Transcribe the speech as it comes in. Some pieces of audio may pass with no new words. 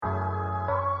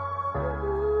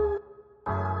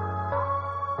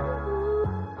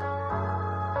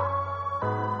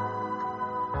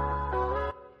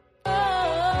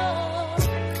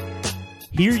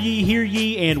Hear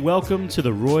ye, and welcome to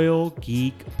the Royal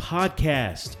Geek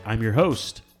Podcast. I'm your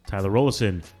host, Tyler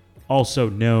Rollison, also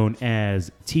known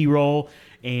as T-Roll,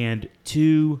 and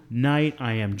tonight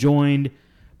I am joined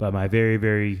by my very,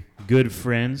 very good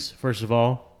friends. First of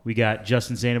all, we got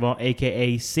Justin Sandoval,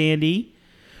 a.k.a. Sandy.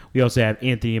 We also have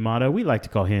Anthony Amato. We like to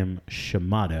call him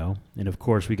Shamato. And, of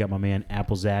course, we got my man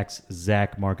Applezax,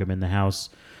 Zach Markham in the house.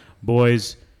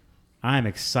 Boys, I'm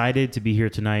excited to be here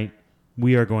tonight.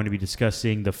 We are going to be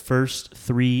discussing the first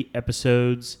 3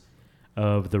 episodes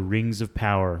of The Rings of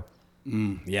Power.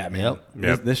 Yeah, man.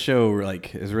 This show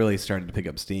is really started to pick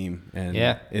up steam, and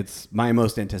it's my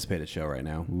most anticipated show right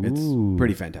now. Ooh. It's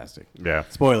pretty fantastic. Yeah.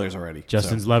 Spoilers already.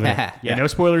 Justin's loving it. Yeah, no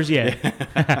spoilers yet.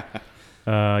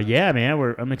 Yeah,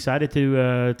 man. I'm excited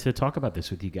to talk about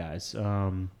this with you guys.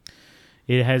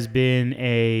 It has been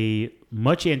a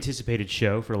much anticipated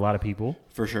show for a lot of people.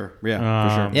 For sure. Yeah,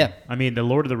 for sure. Yeah. I mean, the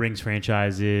Lord of the Rings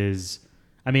franchise is,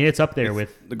 it's up there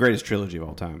with the greatest trilogy of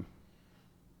all time.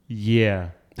 Yeah.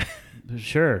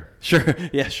 Sure. Sure.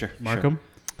 Yeah, sure. Markham?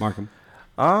 Sure. Markham.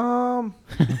 Our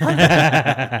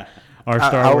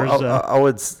Star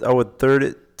Wars. I would third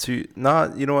it to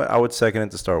not. You know what? I would second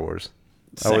it to Star Wars.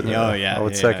 I would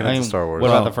second it to Star Wars. What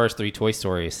about the first 3 Toy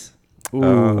Stories?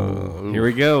 Ooh. Here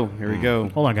we go.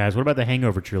 Hold on, guys. What about the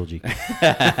Hangover trilogy?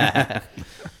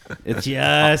 It's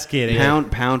just kidding.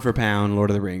 Pound for pound, Lord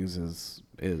of the Rings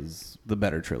is the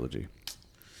better trilogy.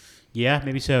 Yeah,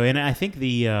 maybe so. And I think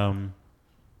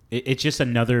it's just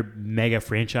another mega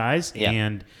franchise,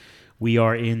 and we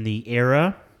are in the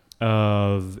era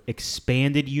of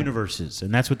expanded universes,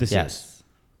 and that's what this is.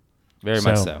 Very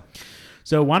much so.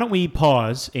 So why don't we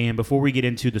pause, and before we get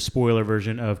into the spoiler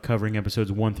version of covering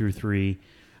episodes 1 through 3,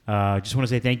 just want to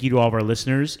say thank you to all of our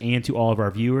listeners and to all of our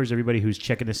viewers, everybody who's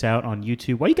checking this out on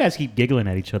YouTube. Why do you guys keep giggling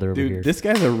at each other over here? This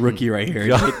guy's a rookie right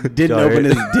here. Didn't open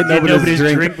his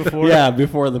drink before. Yeah,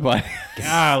 before the bite.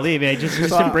 Golly, man, just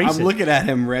So embrace it. I'm looking at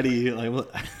him ready.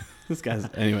 This guy's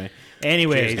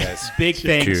Anyways, big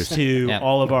thanks to Yeah.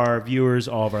 all of our viewers,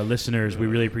 all of our listeners. We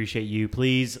really appreciate you.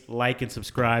 Please like and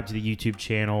subscribe to the YouTube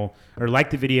channel, or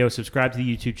like the video, subscribe to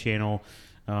the YouTube channel.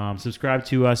 Subscribe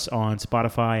to us on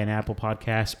Spotify and Apple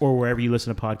Podcasts, or wherever you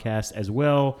listen to podcasts as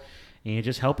well. And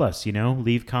just help us,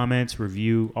 leave comments,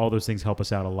 review, all those things help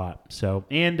us out a lot. So,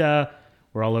 and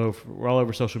we're all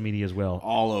over social media as well.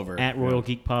 all over. At Royal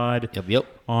Geek Pod. Yep.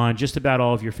 On just about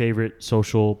all of your favorite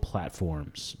social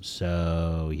platforms.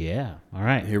 So, yeah. All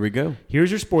right. Here we go.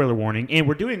 Here's your spoiler warning. And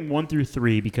we're doing 1 through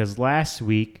 3 because last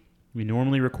week, we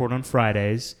normally record on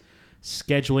Fridays.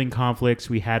 Scheduling conflicts,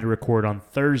 we had to record on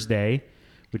Thursday,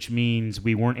 which means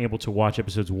we weren't able to watch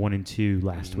episodes 1 and 2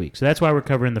 last week. So that's why we're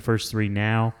covering the first 3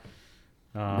 now.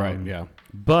 Right, yeah.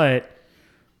 But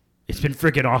it's been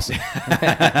freaking awesome.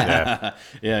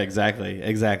 Yeah,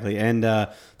 exactly. And the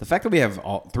fact that we have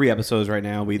all 3 episodes right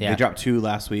now, they dropped 2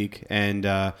 last week, and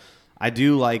I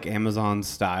do like Amazon's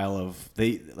style of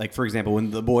for example,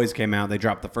 when The Boys came out, they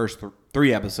dropped the first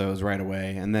 3 episodes right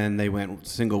away, and then they went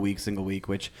single week,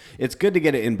 which it's good to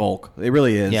get it in bulk. It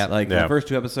really is. Yeah. The first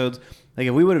 2 episodes,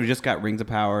 if we would have just got Rings of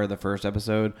Power the first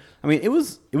episode, it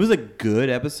was a good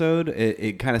episode.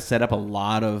 It kind of set up a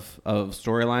lot of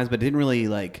storylines, but it didn't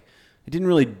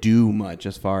really do much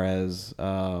as far as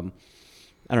I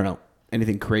don't know,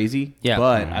 anything crazy. Yeah.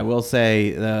 But I will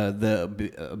say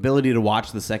the ability to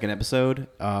watch the second episode,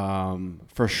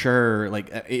 for sure,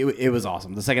 it was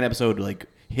awesome. The second episode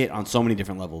hit on so many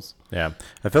different levels. Yeah.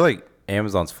 I feel like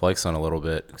Amazon's flexing a little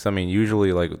bit. Because,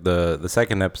 usually, the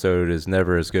second episode is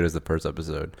never as good as the first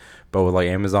episode. But with,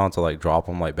 Amazon to, drop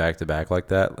them, back to back like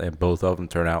that, and both of them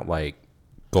turn out,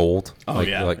 gold. Oh,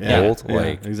 gold. Yeah,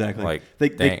 exactly.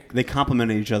 They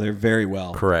complement each other very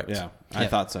well. Correct. Yeah. I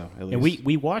thought so, at least. And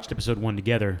we watched episode 1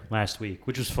 together last week,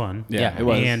 which was fun. Yeah, it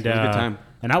was. And, it was a good time.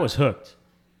 And I was hooked.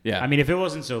 Yeah. If it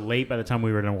wasn't so late by the time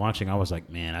we were done watching, I was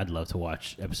like, man, I'd love to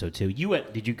watch episode 2.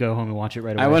 Did you go home and watch it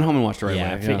right away? I went home and watched it right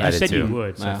Yeah, away. I said did you too.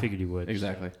 would, so Yeah. I figured you would.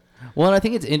 Exactly. Well, and I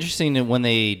think it's interesting that when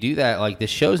they do that, the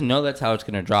shows know that's how it's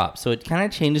going to drop. So it kind of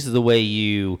changes the way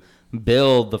you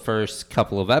build the first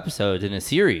couple of episodes in a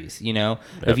series,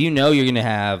 If you know you're going to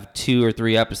have 2 or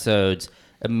 3 episodes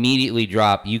immediately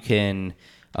drop, you can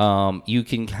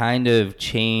kind of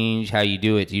change how you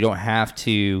do it. You don't have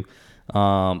to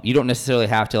You don't necessarily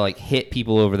have to like hit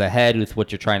people over the head with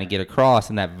what you're trying to get across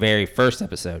in that very first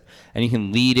episode, and you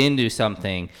can lead into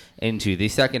something into the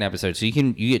second episode. So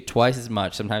you get twice as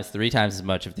much, sometimes 3 times as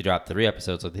much if they drop 3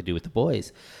 episodes like they do with The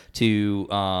Boys, to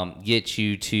get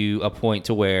you to a point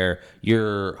to where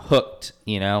you're hooked,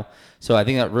 you know? So I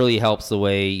think that really helps the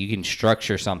way you can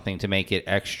structure something to make it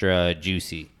extra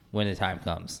juicy when the time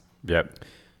comes. Yep.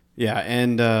 Yeah,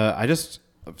 and I just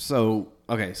So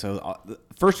the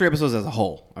first 3 episodes as a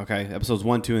whole, okay, episodes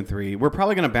 1, 2, and 3. We're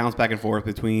probably going to bounce back and forth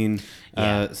between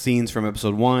scenes from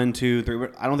episode 1, 2, 3.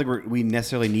 I don't think we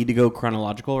necessarily need to go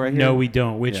chronological right here. No, we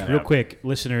don't. Which, real quick,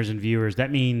 listeners and viewers,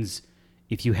 that means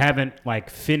if you haven't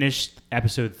finished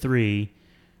episode 3,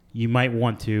 you might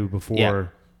want to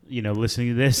before listening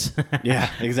to this. Yeah,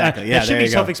 exactly. Yeah, that should be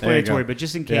self-explanatory, but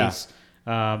just in case.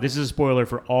 This is a spoiler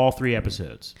for all 3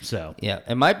 episodes. So yeah,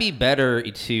 it might be better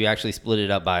to actually split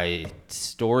it up by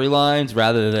storylines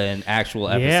rather than actual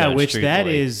episodes. Yeah, which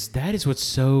truthfully. that is what's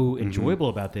so enjoyable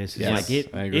about this. Is I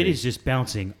agree. it is just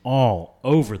bouncing all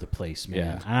over the place, man.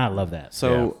 Yeah. And I love that.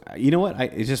 So you know what?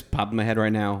 It just popped in my head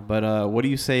right now. But what do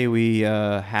you say we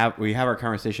have our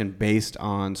conversation based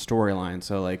on storyline?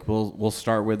 So we'll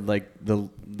start with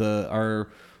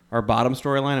our bottom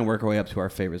storyline and work our way up to our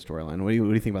favorite storyline. What do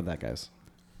you think about that, guys?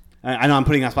 I know I'm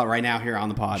putting you on spot right now here on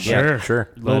the pod. Sure.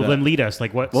 Well, then lead us.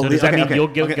 What? So does that mean you'll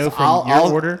go from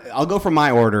your order? I'll go from my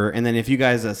order, and then if you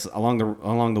guys along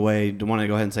the way want to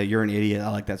go ahead and say you're an idiot, I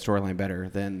like that storyline better,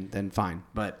 then fine.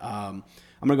 But I'm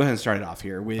gonna go ahead and start it off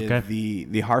here with the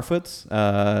Harfoots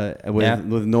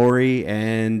with Nori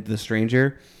and the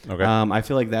Stranger. Okay. I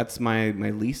feel like that's my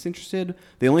least interested.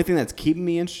 The only thing that's keeping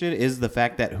me interested is the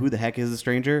fact that who the heck is the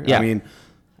Stranger? Yeah.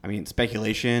 I mean,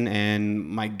 speculation, and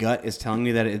my gut is telling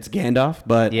me that it's Gandalf,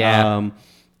 but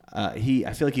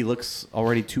I feel like he looks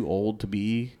already too old to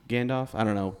be Gandalf. I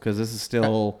don't know, because this is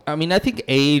still. I think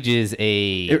age is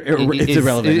it's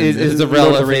irrelevant. Is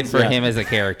irrelevant for him as a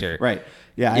character, right?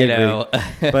 Yeah, I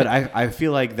agree. But I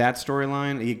feel like that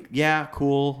storyline,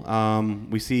 cool.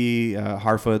 We see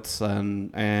Harfoots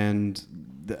and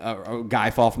a guy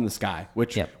fall from the sky,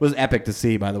 which was epic to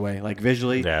see, by the way.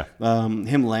 Visually,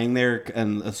 him laying there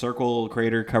in a circle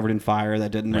crater covered in fire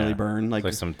that didn't really burn,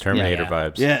 like some Terminator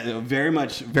vibes. Yeah, very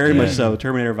much so.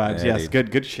 Terminator vibes. Yes,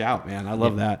 good shout, man. I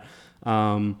love that.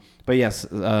 But yes,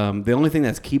 the only thing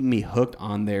that's keeping me hooked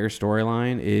on their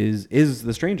storyline is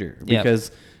the Stranger,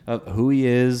 because of who he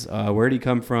is, where did he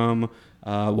come from,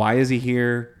 why is he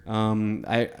here?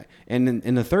 And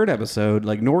in the 3rd episode,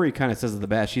 Nori kind of says it the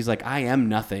best. She's like, I am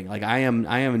nothing. I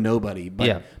am nobody.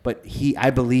 But I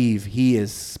believe he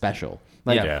is special.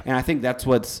 And I think that's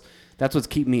what's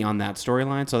keeping me on that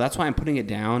storyline. So that's why I'm putting it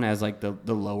down as the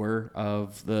lower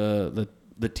of the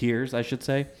tiers, I should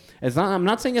say. I'm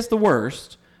not saying it's the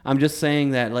worst. I'm just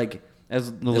saying that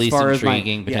as least far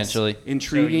intriguing, as potentially.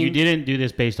 Intriguing. So you didn't do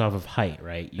this based off of height,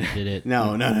 right? You did it.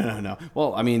 No.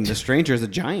 Well, the Stranger is a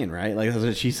giant, right? That's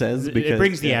what she says. Because, it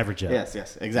brings the average up.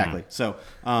 Yes, exactly. So,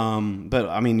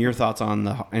 but your thoughts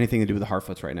on anything to do with the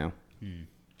Harfoots right now?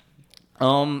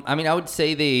 I would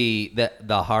say the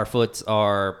Harfoots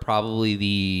are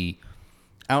probably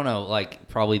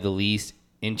probably the least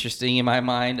interesting in my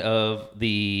mind of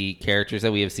the characters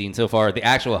that we have seen so far. The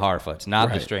actual Harfoots,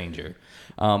 not the Stranger.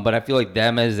 But I feel like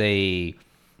them as a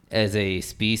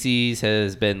species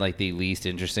has been the least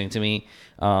interesting to me.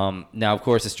 Now, of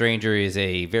course, the Stranger is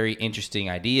a very interesting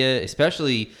idea,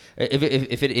 especially if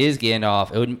it is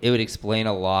Gandalf. It would explain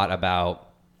a lot about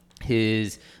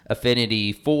his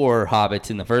affinity for hobbits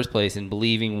in the first place and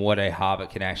believing what a hobbit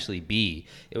can actually be.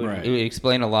 It would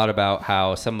explain a lot about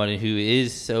how somebody who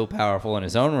is so powerful in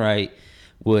his own right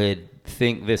would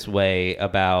think this way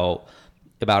about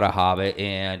a hobbit,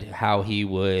 and how he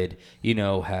would,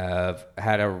 have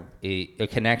had a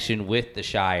connection with the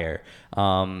Shire,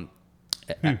 in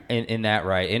that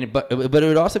right. But it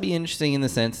would also be interesting in the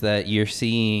sense that you're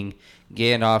seeing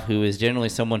Gandalf, who is generally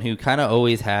someone who kind of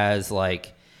always has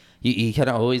he kind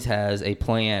of always has a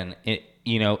plan,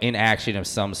 in action of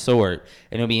some sort,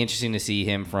 and it'll be interesting to see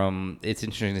him from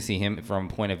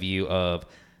point of view of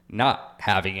not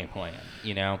having a plan,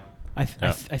 I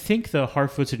think the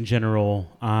Harfoots in general,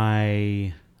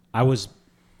 I was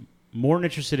more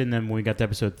interested in them when we got to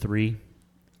episode 3.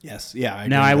 Yes, yeah.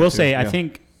 Now I will say, I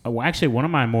think actually one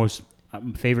of my most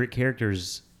favorite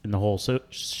characters in the whole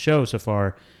show so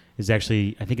far is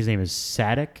actually, I think his name is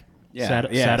Sadoc.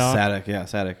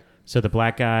 Sadoc. So the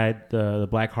black guy, the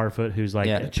black Harfoot, who's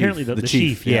apparently the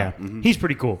chief. Yeah, mm-hmm. He's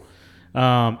pretty cool.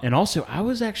 And also, I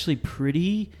was actually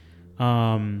pretty.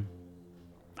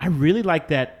 I really liked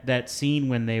that scene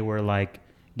when they were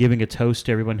giving a toast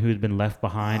to everyone who had been left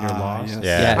behind or lost. Yes.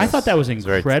 Yes. I thought that was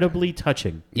incredibly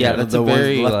touching. Yeah, that's a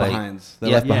very left behinds.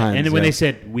 Left behinds. And then when they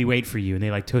said "We wait for you" and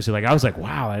they toasted, I was like,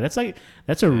 wow,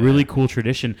 that's a really cool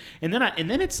tradition. And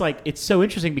then it's so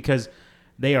interesting because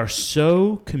they are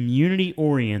so community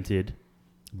oriented,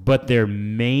 but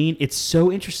it's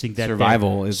so interesting that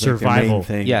survival is the main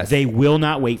thing. Yes, they will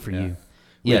not wait for you.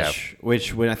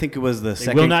 Which when I think it was the They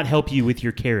second will not help you with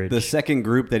your carriage. the second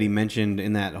group that he mentioned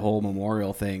in that whole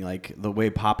memorial thing, like the way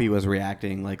Poppy was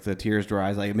reacting, like the tears to her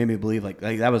eyes, like it made me believe like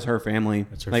that was her family.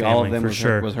 That's her like family, all of them for was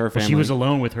sure. was her Well, family. she was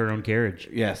alone with her own carriage.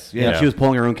 Yes, Yeah. she was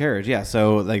pulling her own carriage. Yeah,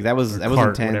 so like that was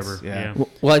Cart, intense. whatever. Yeah.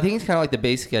 Well, I think it's kind of like the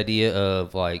basic idea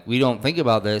of like we don't think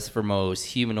about this for most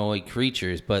humanoid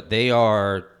creatures, but they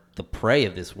are the prey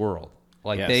of this world.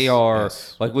 Like Yes, they are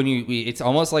yes. like when it's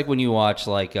almost like when you watch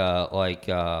like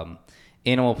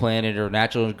Animal Planet or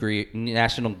National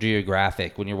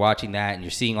Geographic, when you're watching that and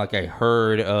you're seeing like a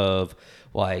herd of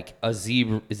like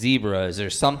zebras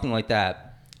or something like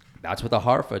that. That's what the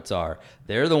Harfoots are.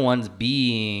 They're the ones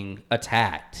being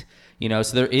attacked. So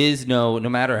there is no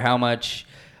matter how much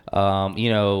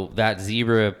that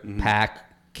zebra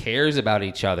pack cares about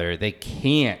each other, they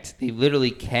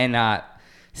literally cannot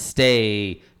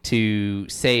stay to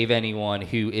save anyone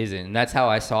who isn't. And that's how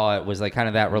I saw it, was like kind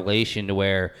of that relation to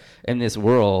where in this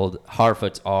world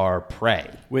Harfoots are prey.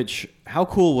 Which, how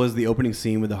cool was the opening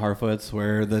scene with the Harfoots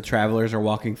where the travelers are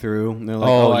walking through and they're like,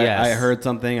 Oh, I yes. heard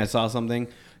something, I saw something.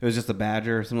 It was just a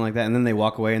badger or something like that, and then they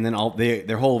walk away, and then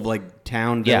their whole like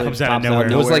town Yeah, village comes out of pops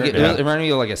nowhere. It was like it Yeah. reminded me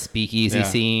of like a speakeasy Yeah.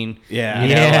 scene. Yeah.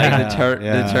 Like the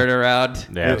Yeah.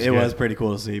 turnaround. Yeah, it was pretty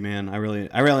cool to see, man. I really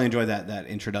enjoyed that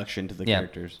introduction to the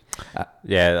characters.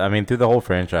 Yeah, I mean, through the whole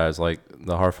franchise, like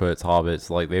the Harfoots, Hobbits,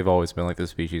 like they've always been like the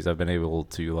species I've been able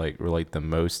to like relate the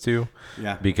most to.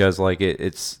 Yeah. Because like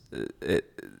they're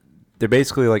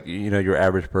basically like your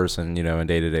average person, in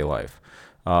day-to-day life.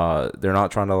 They're not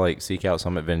trying to like seek out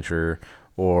some adventure,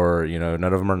 or none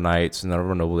of them are knights, none of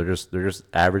them are noble. They're just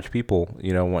average people,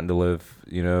 wanting to live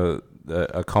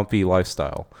a comfy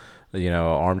lifestyle,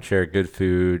 armchair, good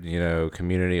food,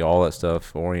 community, all that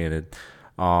stuff oriented.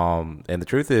 And the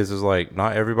truth is like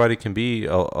not everybody can be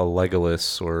a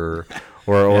Legolas or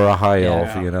a high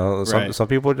elf. Some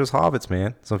people are just hobbits,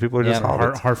 man. Some people are just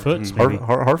hobbits. Harfoots, maybe.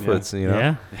 Harfoots,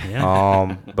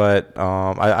 Yeah. But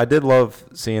I did love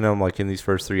seeing them like in these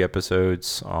first 3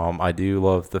 episodes. I do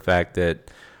love the fact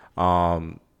that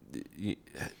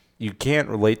you can't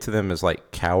relate to them as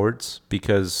like cowards,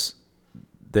 because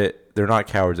they're not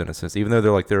cowards in a sense. Even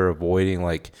though they're avoiding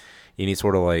like any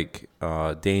sort of like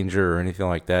danger or anything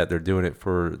like that, they're doing it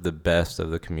for the best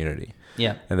of the community.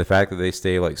 Yeah. And the fact that they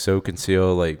stay like so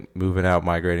concealed, like moving out,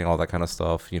 migrating, all that kind of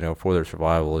stuff, for their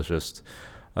survival is just,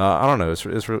 I don't know,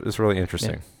 it's really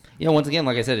interesting. Yeah, once again,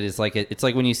 like I said, it's like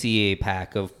when you see a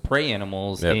pack of prey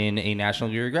animals in a National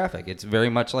Geographic. It's very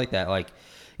much like that. Like,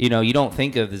 you don't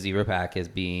think of the zebra pack as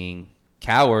being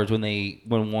cowards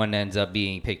when one ends up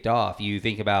being picked off. You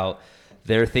think about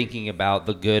they're thinking about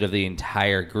the good of the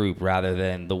entire group rather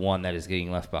than the one that is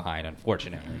getting left behind,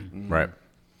 unfortunately. Right.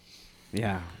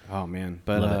 Yeah. Oh man.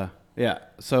 But yeah.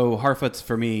 So Harfoots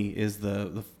for me is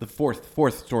the fourth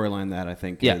storyline that I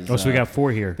think. Yeah. Is, Oh, so we got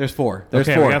 4 here. There's 4. There's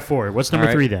okay, 4. we got 4. What's number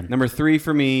All right. 3 then? Number 3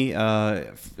 for me.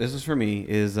 This is for me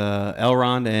is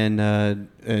Elrond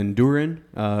and Durin,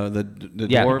 the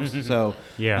dwarves. So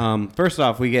Yeah. First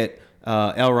off, we get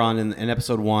Elrond in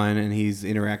episode 1, and he's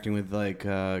interacting with like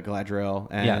Galadriel,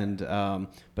 and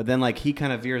but then like he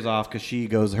kind of veers off because she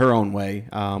goes her own way,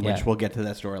 which we'll get to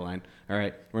that storyline. All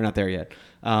right, we're not there yet.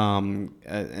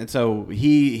 And so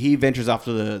he ventures off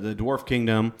to the dwarf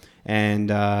kingdom, and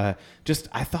just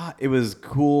I thought it was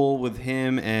cool with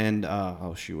him and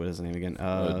what is his name again?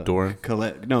 Doran.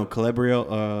 Celebriel.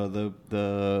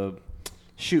 The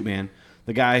shoot man.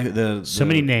 The guy who So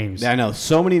many names. Yeah, I know,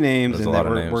 so many names, There's and a lot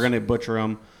that of we're names. gonna butcher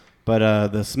them.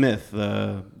 But the Smith,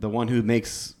 the one who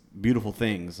makes beautiful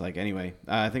things. Like anyway,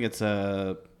 I think it's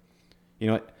you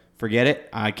know what? Forget it.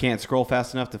 I can't scroll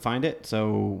fast enough to find it,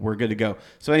 so we're good to go.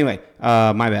 So anyway,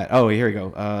 my bad. Oh, here we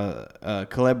go.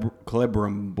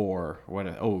 Celebrimbor. What?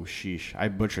 Oh, sheesh! I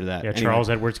butchered that. Yeah, Anyway. Charles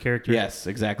Edwards' character. Yes,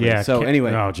 exactly. Yeah. So anyway,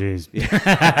 Oh, jeez.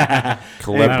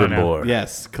 Celebrimbor.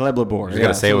 yes, Celebrimbor. You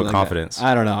gotta say it with something like that. confidence.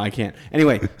 I don't know. I can't.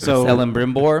 Anyway, so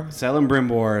Celebrimbor.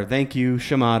 Celebrimbor. Thank you,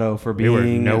 Shamato, for We were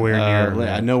being nowhere near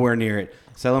that. nowhere near it.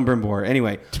 Celebrimbor.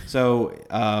 Anyway, so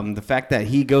the fact that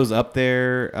he goes up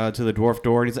there to the dwarf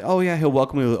door and he's like, "Oh yeah, he'll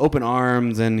welcome me with open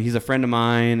arms," and he's a friend of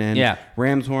mine, and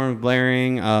ram's horn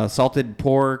blaring, salted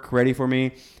pork ready for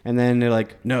me, and then they're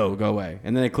like, "No, go away,"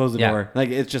 and then they close the door. Like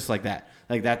it's just like that.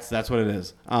 Like that's what it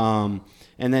is. And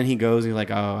then he goes, he's like,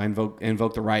 "Oh, I invoke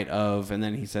the right of," and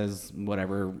then he says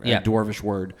whatever a dwarvish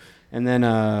word, and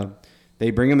then. They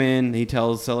bring him in. He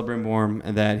tells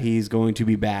Celebrimbor that he's going to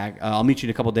be back. I'll meet you in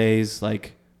a couple days.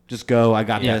 Like, just go. I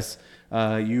got this.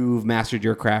 You've mastered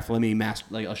your craft. Let me master.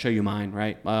 Like, I'll show you mine.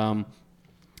 Right. And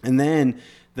then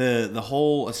the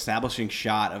whole establishing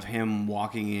shot of him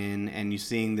walking in and you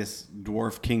seeing this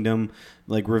dwarf kingdom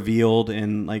like revealed,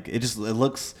 and like it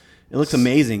looks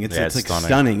amazing. It's like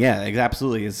stunning. Yeah,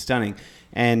 absolutely, it's stunning.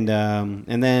 And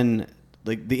then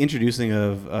like the introducing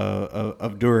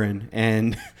of Durin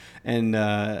and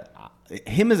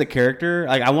him as a character,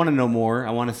 like I want to know more.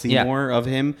 I want to see more of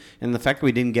him, and the fact that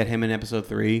we didn't get him in episode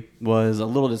 3 was a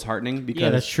little disheartening.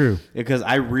 Because that's true. Because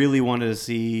I really wanted to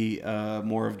see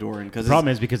more of Durin. Because the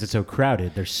problem is because it's so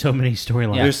crowded. There's so many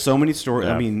storylines. There's so many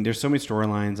I mean, there's so many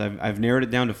storylines. I've narrowed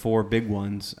it down to 4 big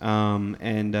ones,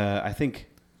 and I think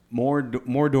more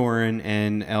Durin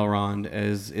and Elrond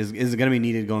is going to be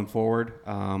needed going forward.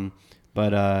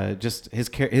 But just his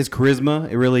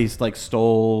charisma, it really like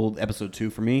stole episode 2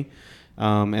 for me.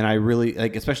 And I really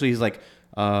like, especially he's like,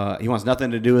 he wants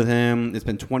nothing to do with him. It's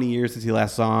been 20 years since he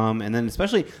last saw him. And then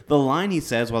especially the line he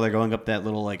says while they're going up that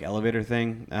little like elevator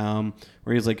thing,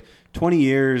 where he's like, 20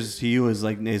 years to you is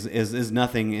like is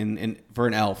nothing in for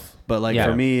an elf, but like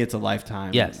for me it's a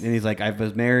lifetime. Yes. And he's like, I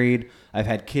was married, I've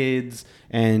had kids,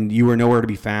 and you were nowhere to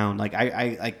be found. Like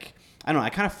I don't know, I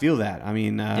kind of feel that. I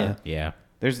mean,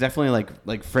 there's definitely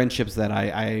like friendships that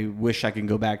I wish I can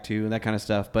go back to, and that kind of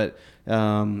stuff. But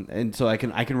and so I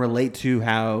can relate to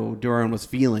how Durin was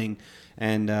feeling,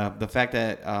 and the fact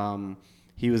that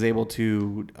he was able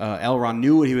to Elrond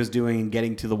knew what he was doing,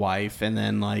 getting to the wife, and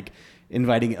then like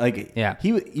inviting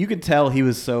you could tell he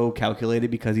was so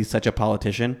calculated because he's such a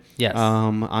politician. Yes.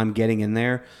 On getting in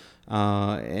there,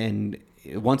 and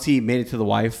once he made it to the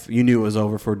wife, you knew it was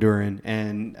over for Durin,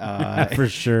 and for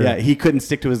sure. Yeah, he couldn't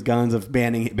stick to his guns of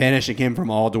banishing him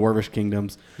from all dwarvish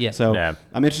kingdoms. Yeah. So I'm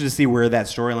interested to see where that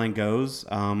storyline goes,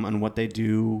 and what they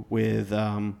do with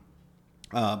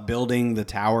building the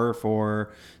tower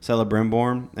for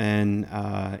Celebrimbor,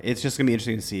 and it's just gonna be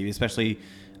interesting to see, especially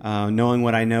knowing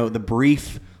what I know, the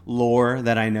brief lore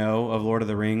that I know of Lord of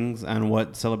the Rings and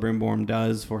what Celebrimbor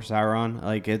does for Sauron.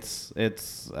 Like it's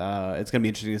gonna be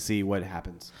interesting to see what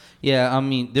happens. Yeah, I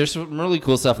mean, there's some really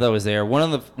cool stuff that was there.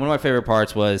 One of my favorite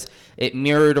parts was it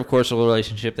mirrored, of course, the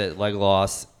relationship that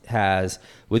Legolas has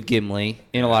with Gimli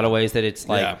in a lot of ways. That it's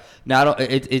like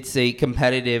it's a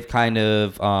competitive kind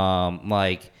of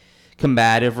like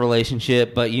combative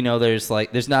relationship, but you know, there's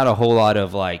not a whole lot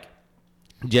of like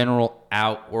general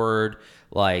outward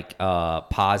like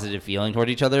positive feeling toward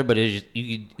each other, but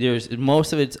there's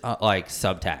most of it's like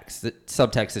subtext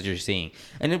that you're seeing,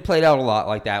 and it played out a lot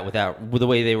like that with the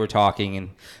way they were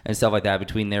talking and stuff like that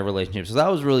between their relationships. So that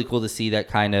was really cool to see that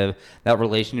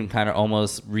relationship kind of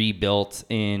almost rebuilt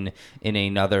in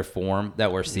another form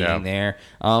that we're seeing there.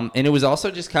 And it was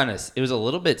also just it was a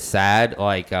little bit sad,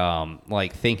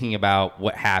 like thinking about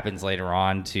what happens later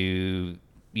on to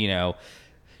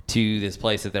this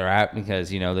place that they're at,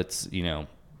 because that's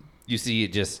you see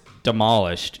it just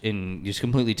demolished and just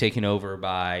completely taken over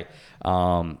by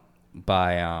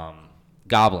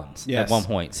goblins at one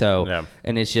point. So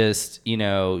and it's just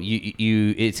you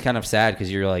it's kind of sad because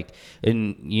you're like,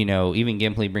 and even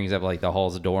Gimli brings up like the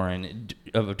halls of Durin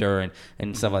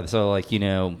and stuff like that. So like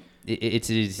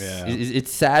it's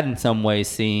sad in some ways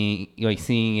seeing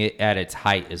it at its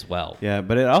height as well. Yeah,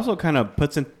 but it also kind of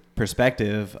puts in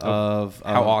perspective of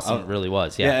how awesome it really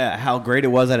was. How great it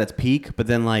was at its peak, but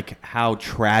then like how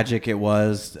tragic it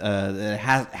was. It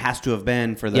has to have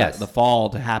been for the fall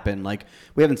to happen. Like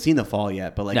we haven't seen the fall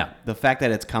yet, but like the fact that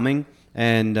it's coming,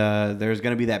 and there's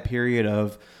going to be that period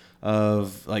of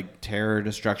like terror,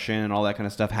 destruction, and all that kind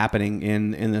of stuff happening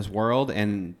in this world,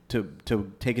 and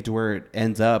to take it to where it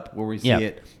ends up, where we see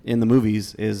it in the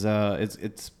movies, is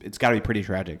it's got to be pretty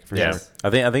tragic for sure. I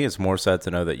think it's more sad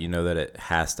to know that that it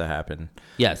has to happen.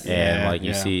 Yes, and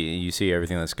you see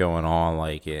everything that's going on,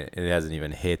 like it hasn't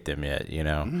even hit them yet.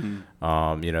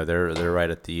 Mm-hmm. They're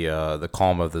right at the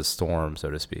calm of the storm,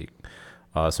 so to speak.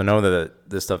 So knowing that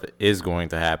this stuff is going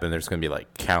to happen, there's going to be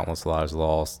like countless lives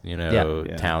lost,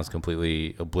 towns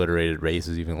completely obliterated,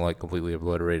 races even like completely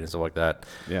obliterated and stuff like that.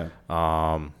 Yeah.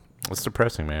 It's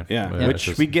depressing, man. Yeah.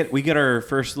 Which we get our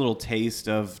first little taste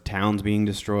of towns being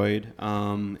destroyed.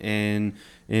 And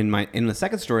in the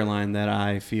second storyline that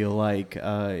I feel like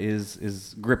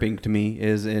is gripping to me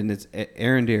it's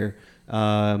Arondir,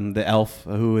 the elf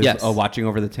who is watching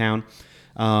over the town.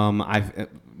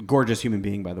 Gorgeous human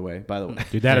being, by the way.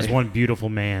 Dude, that is one beautiful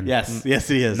man. Yes,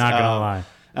 he is. Not gonna lie.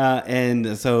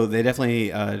 And so they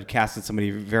definitely casted somebody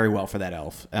very well for that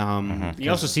elf. He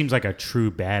also seems like a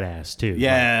true badass too.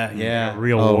 Yeah,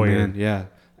 real warrior. Man, yeah.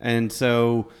 And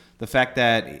so the fact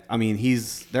that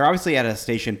they're obviously at a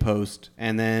station post,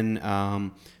 and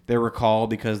then they're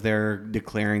recalled because they're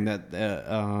declaring that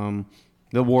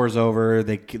the war's over.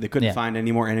 They couldn't find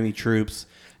any more enemy troops.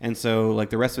 and so like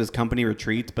the rest of his company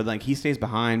retreats, but like he stays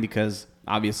behind because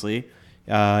obviously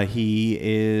he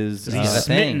is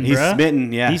smitten. He's bruh.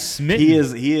 smitten. Yeah, He's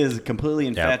smitten. He is completely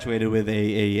infatuated with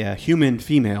a human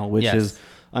female, which is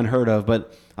unheard of.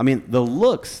 But I mean, the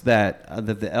looks that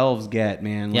the elves get,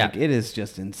 man, like it is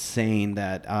just insane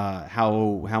that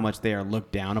how much they are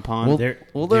looked down upon.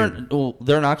 Well,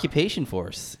 they're an occupation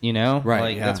force, you know, right?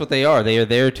 Like that's what they are. They are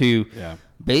there to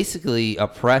basically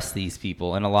oppress these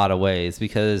people in a lot of ways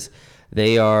because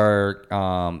they are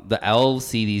the elves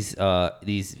see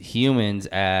these humans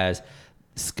as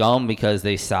scum because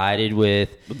they sided with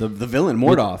the villain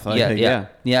Mordoth.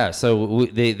 So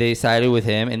they sided with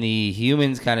him, and the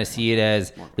humans kind of see it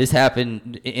as this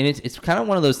happened, and it's kind of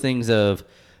one of those things of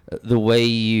the way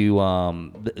you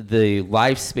the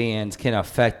lifespans can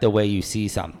affect the way you see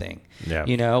something. Yeah.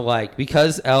 You know, like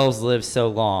because elves live so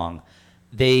long,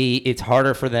 it's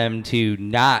harder for them to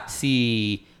not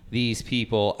see these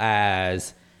people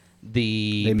as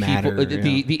the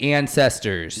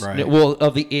ancestors. Right. Well,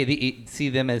 see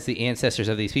them as the ancestors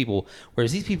of these people,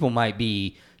 whereas these people might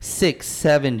be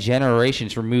 6-7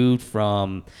 generations removed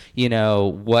from, you know,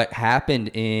 what happened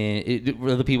in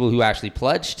the people who actually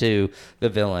pledged to the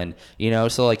villain, you know.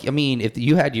 So like, I mean, if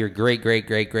you had your great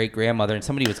grandmother and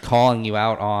somebody was calling you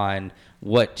out on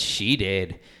what she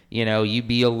did, you know, you'd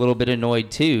be a little bit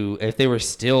annoyed too if they were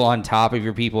still on top of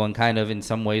your people and kind of in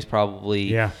some ways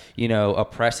probably, you know,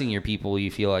 oppressing your people.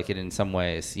 You feel like it in some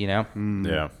ways, you know?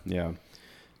 Yeah.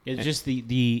 It's just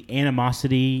the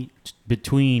animosity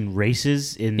between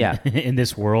races in in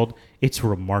this world. It's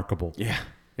remarkable.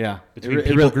 Yeah. Between it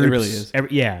people groups, really is.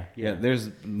 Yeah.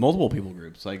 There's multiple people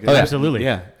groups. Like absolutely.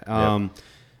 Yeah.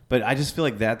 But I just feel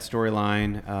like that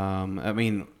storyline. I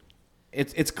mean,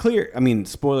 it's clear. I mean,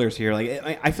 spoilers here.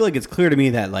 Like I feel like it's clear to me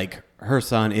that like her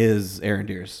son is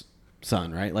Arendir's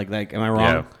son, right? Like am I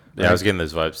wrong? Yeah, I was getting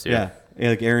those vibes too. Yeah,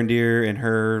 like Arendir and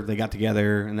her, they got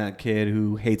together, and that kid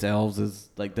who hates elves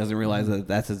doesn't realize that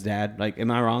that's his dad. Like,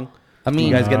 am I wrong? I mean,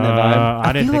 you guys getting that vibe?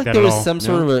 I didn't feel think like that there at was all. some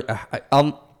sort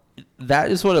of that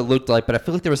is what it looked like, but I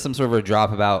feel like there was some sort of a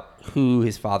drop about who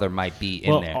his father might be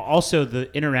in there. Also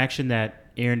the interaction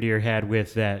that Arendir had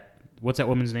with what's that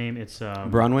woman's name? It's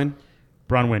Bronwyn.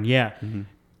 Bronwyn, yeah. Mm-hmm.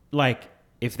 Like,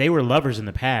 if they were lovers in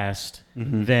the past,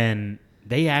 then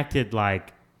they acted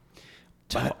like...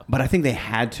 But I think they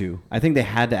had to. I think they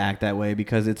had to act that way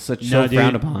because it's so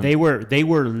frowned upon. They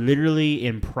were literally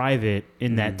in private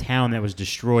in that town that was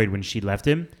destroyed when she left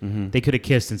him. They could have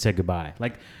kissed and said goodbye.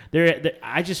 Like,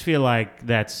 I just feel like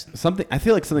that's... I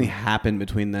feel like something happened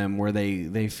between them where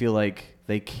they feel like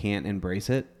they can't embrace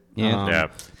it.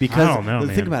 Because I don't know,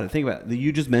 think about it.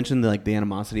 You just mentioned the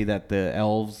animosity that the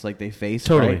elves they face.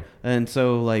 Totally. Right? And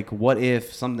so what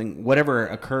if whatever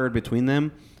occurred between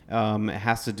them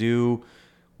has to do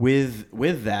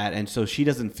with that, and so she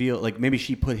doesn't feel like maybe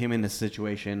she put him in a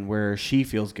situation where she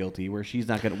feels guilty, where she's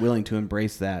not willing to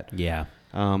embrace that. Yeah.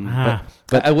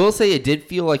 But I will say it did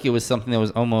feel like it was something that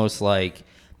was almost like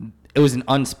it was an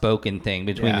unspoken thing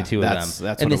between the two of them.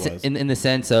 That's what it was. In the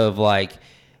sense of like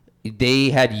they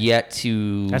had yet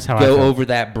to go over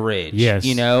that bridge. Yes.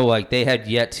 You know, like they had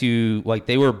yet to, like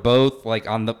they were both like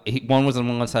one was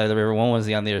on one side of the river, one was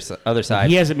on the other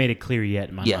side. He hasn't made it clear yet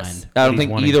in my mind. I don't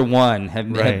think either one have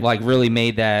like really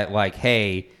made that like,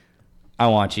 hey, I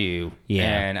want you.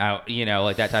 Yeah. And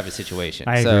like that type of situation.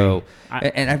 I agree.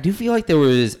 And I do feel like there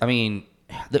was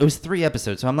 3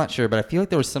 episodes, so I'm not sure, but I feel like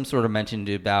there was some sort of mention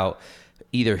about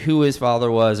either who his father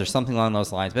was or something along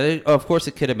those lines. But of course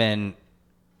it could have been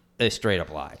a straight up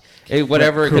lie.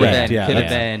 Whatever it could have been, could have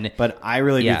been. But I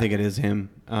really do think it is him.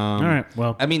 All right.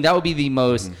 Well, I mean, that would be the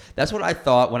most. That's what I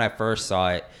thought when I first saw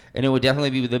it, and it would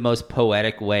definitely be the most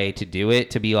poetic way to do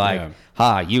it. To be like,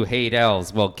 "Ha, you hate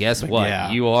elves. Well, guess what? Yeah.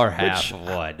 You are half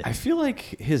blood." I feel like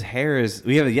his hair is.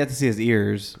 We haven't yet to see his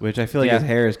ears, which I feel like his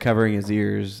hair is covering his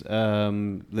ears.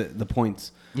 The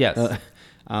points. Yes.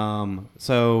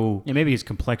 So maybe his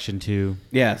complexion too.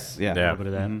 Yes. Yeah. A little bit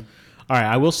of that. All right,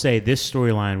 I will say this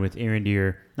storyline with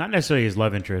Arendir, not necessarily his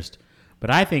love interest, but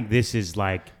I think this is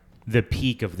like the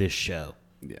peak of this show.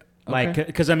 Yeah. Like,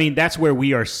 because I mean, that's where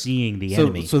we are seeing the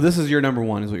enemy. So this is your number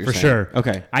one, is what you're saying? For sure.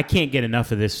 Okay. I can't get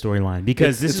enough of this storyline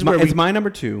because it's my number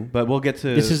 2, but we'll get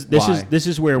to this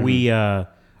is where we are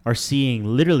seeing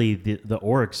literally the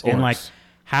orcs and like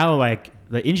how like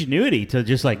the ingenuity to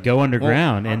just like go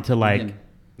underground and to like.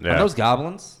 Are those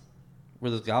goblins? Were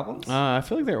those goblins? I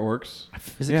feel like they're orcs.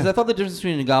 Because I thought the difference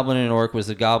between a goblin and an orc was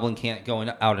a goblin can't go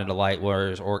out into light,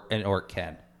 whereas an orc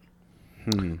can.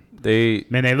 They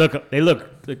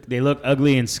look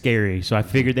ugly and scary. So I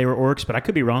figured they were orcs, but I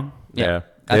could be wrong. Yeah.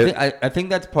 I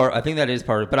think that's part. I think that is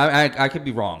part of it, but I could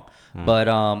be wrong. But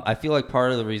I feel like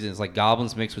part of the reason is like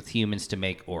goblins mixed with humans to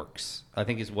make orcs. I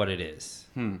think is what it is.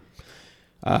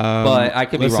 But I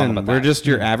could be wrong about that. We're just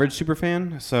your average super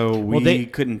fan, so we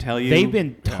couldn't tell you. They've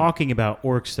been talking about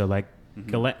orcs though, like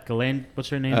Galand, what's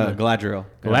her name? Galadriel.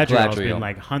 Galadriel's been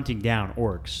like hunting down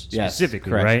orcs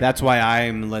specifically, correct. right? That's why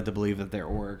I'm led to believe that they're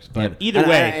orcs. But either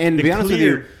way, and to be honest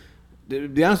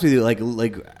with you, like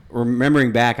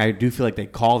remembering back, I do feel like they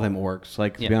call them orcs.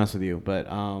 Like to be honest with you, but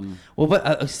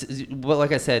but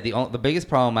like I said, the biggest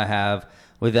problem I have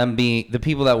with them being the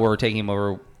people that were taking them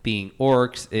over being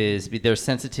orcs is their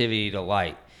sensitivity to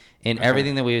light. And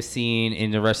everything that we have seen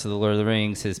in the rest of the Lord of the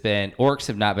Rings has been orcs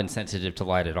have not been sensitive to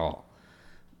light at all.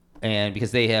 And because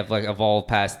they have like evolved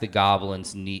past the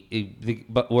goblins,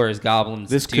 but whereas goblins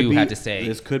had to stay.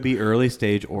 This could be early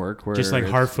stage orc, where just like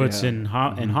Harfoots and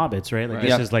hobbits, right? Like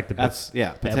this is like the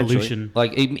evolution.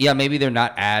 Like maybe they're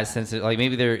not as sensitive. Like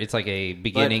maybe it's like a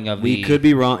beginning of we could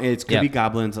be wrong. It could be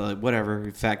goblins.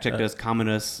 Whatever. Fact check us, comment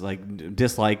us, like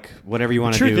dislike, whatever you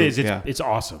want to do. The truth is, it's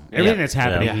awesome. Everything that's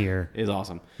happening here is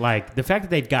awesome. Like the fact that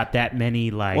they've got that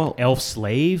many elf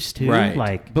slaves too. Right.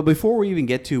 Like, but before we even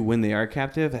get to when they are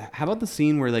captive. How about the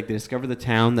scene where like they discover the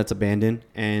town that's abandoned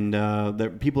and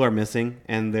the people are missing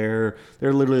and they're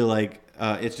literally like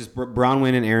it's just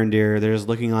Bronwyn and Arondir. They're just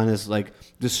looking on this like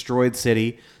destroyed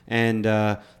city and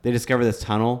they discover this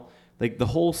tunnel. Like the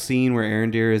whole scene where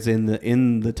Arondir is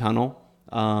in the tunnel.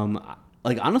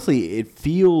 Like honestly, it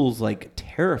feels like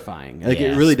terrifying. Like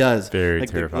it really does. Very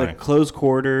terrifying. Like close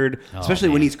quartered, especially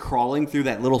when he's crawling through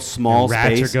that little small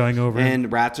space. Rats are going over,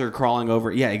 and rats are crawling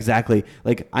over. Yeah, exactly.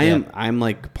 Like I'm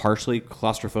like partially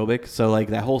claustrophobic, so like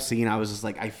that whole scene, I was just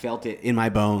like I felt it in my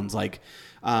bones. Like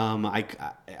I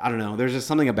don't know. There's just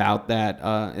something about that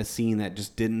a scene that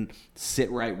just didn't sit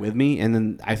right with me, and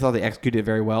then I thought they executed it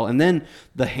very well. And then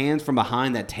the hands from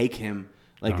behind that take him.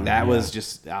 Like that was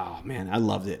just man, I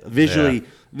loved it.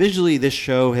 Visually, this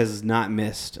show has not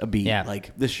missed a beat. Yeah.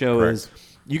 Like this show is,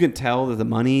 you can tell that the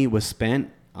money was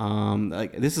spent.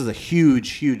 Like this is a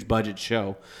huge budget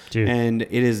show, dude. And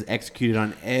it is executed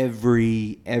on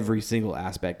every single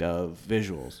aspect of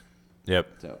visuals. Yep.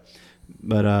 So,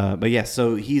 but yeah,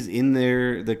 so he's in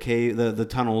there, the cave, the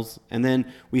tunnels, and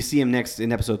then we see him next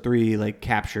in episode 3, like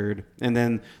captured, and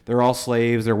then they're all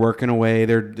slaves. They're working away.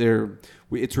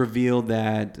 It's revealed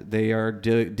that they are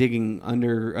digging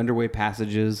underway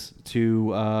passages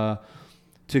to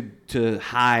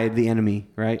hide the enemy,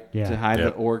 right? Yeah. To hide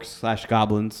the orcs /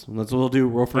 goblins. That's what we'll do.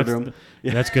 We'll refer to them.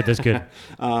 Yeah. That's good. That's good.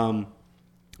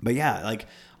 But yeah, like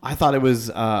I thought it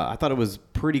was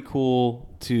pretty cool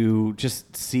to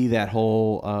just see that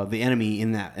whole the enemy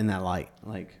in that light.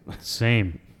 Like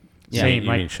same. You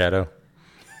mean Shadow?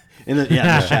 The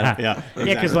shadow. Yeah. Exactly.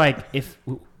 Yeah, because like if.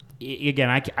 Again,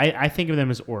 I think of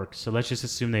them as orcs, so let's just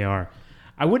assume they are.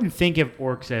 I wouldn't think of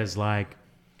orcs as like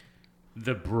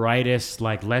the brightest,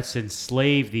 like let's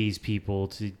enslave these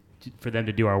people for them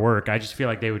to do our work. I just feel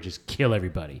like they would just kill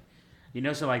everybody,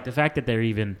 So like the fact that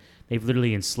they've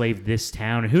literally enslaved this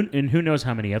town, and who knows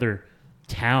how many other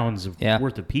towns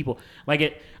worth of people.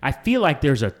 Like I feel like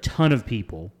there's a ton of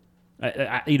people.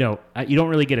 You don't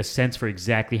really get a sense for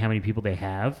exactly how many people they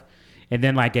have, and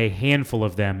then like a handful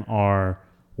of them are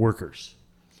workers,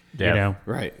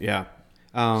 right? Yeah.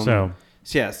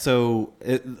 So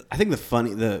I think not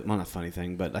funny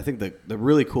thing, but I think the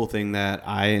really cool thing that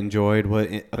I enjoyed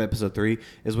of episode 3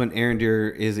 is when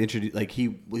Arondir is introduced. Like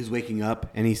he's waking up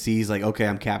and he sees like, okay,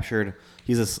 I'm captured.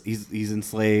 He's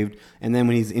enslaved, and then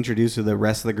when he's introduced to the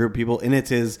rest of the group of people, and it's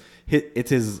his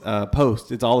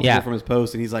post. It's all the people from his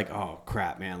post, and he's like, oh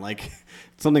crap, man! Like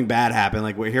something bad happened.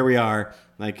 Like here we are.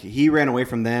 Like he ran away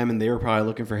from them, and they were probably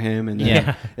looking for him. And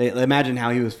then imagine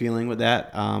how he was feeling with that.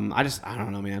 I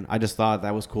don't know, man. I just thought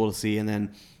that was cool to see. And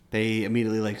then they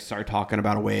immediately like start talking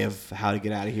about a way of how to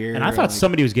get out of here. And I thought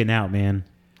somebody was getting out, man.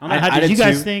 How did you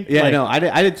guys think? Yeah, no, I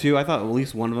did too. I thought at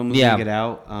least one of them was gonna get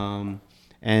out.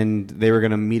 And they were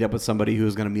gonna meet up with somebody who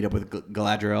was gonna meet up with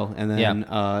Galadriel, and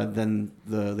then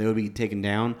they would be taken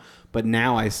down. But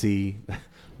now I see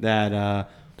that.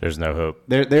 There's no hope.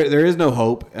 There is no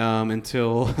hope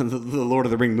until the Lord of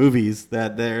the Ring movies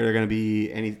that there are going to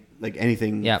be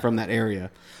anything from that area.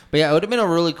 But yeah, it would have been a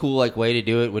really cool way to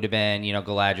do it. Would have been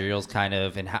Galadriel's kind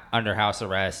of under house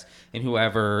arrest, and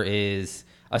whoever is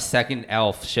a second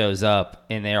elf shows up,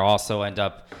 and they also end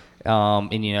up,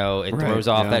 it throws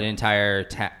off that entire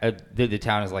the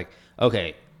town is like,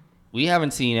 okay, we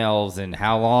haven't seen elves in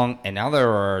how long, and now there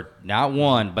are not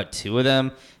one but 2 of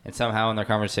them. And somehow in their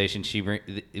conversation,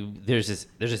 there's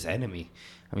this enemy.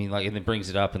 I mean, and then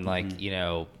brings it up, and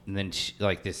and then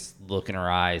this look in her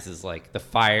eyes is like the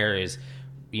fire is,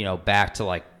 back to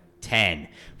like 10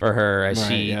 for her as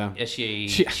Right,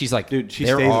 she's like, dude, she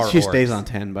there stays are she stays orcs. on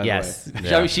 10 by Yes, the way.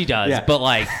 Yeah. she does. Yeah. But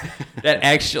like that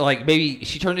extra, like maybe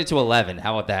she turned it to 11.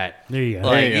 How about that? There you go.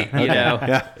 Like, There you go. you Okay. know,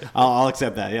 Yeah, I'll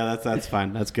accept that. Yeah, that's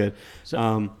fine. That's good.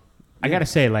 I gotta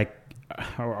say, like,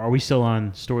 are we still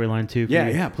on storyline 2? for you?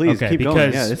 Yeah, please Okay, keep because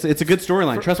going. Yeah, it's a good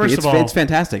storyline. Trust me, first of all- it's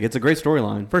fantastic. It's a great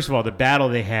storyline. first of all, the battle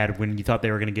they had when you thought they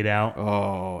were gonna get out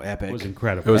Oh, epic! was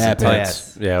incredible. It was Epic.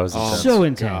 intense. Yeah, it was intense. so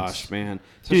intense. Gosh, man,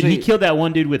 Dude, he Especially- killed that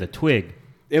one dude with a twig.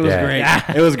 It was Yeah.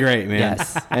 great. It was great, man.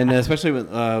 Yes. And especially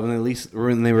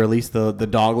when they released the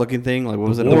dog looking thing, like what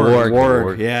was it? warg.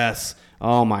 Warg. Yes.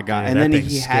 Oh my god. Yeah, and that then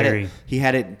thing's he had scary.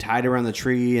 it tied around the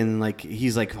tree, and like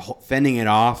he's like fending it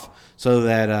off so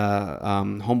that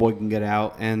homeboy can get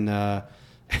out, and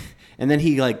and then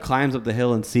he like climbs up the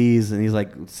hill and sees, and he's like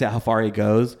see how far he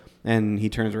goes, and he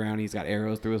turns around, he's got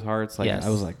arrows through his heart. It's like Yes. I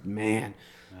was like, man,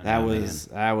 that was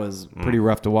pretty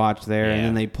rough to watch there. And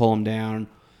then they pull him down.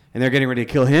 And they're getting ready to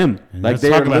kill him. And Like let's they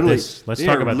talk were about literally, this. Let's they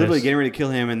talk were about literally this. getting ready to kill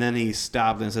him, and then he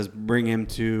stopped and says, "Bring him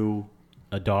to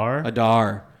Adar?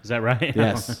 Adar." Is that right?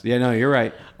 Yes. Yeah. No, you're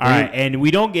right. All right, and we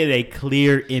don't get a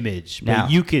clear image, but Now-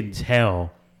 you can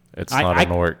tell. It's not an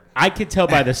orc. I could tell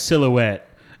by the silhouette.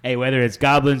 Hey, whether it's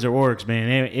goblins or orcs,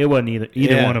 man, it wasn't either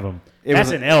Yeah. one of them. It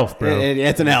That's was an elf, bro.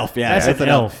 It's an elf. Yeah, That's it's an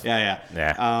elf. Yeah.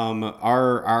 Yeah.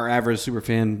 Our average super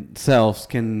fan selves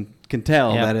can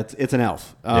tell Yeah. that it's an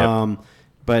elf.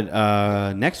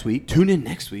 But next week, tune in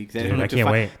next week. Dude, I can't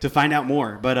wait to find out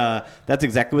more. But that's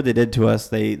exactly what they did to us.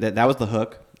 That was the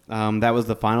hook. That was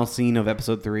the final scene of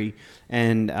episode 3,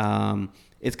 and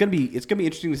it's gonna be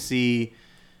interesting to see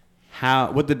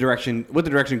what the direction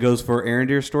goes for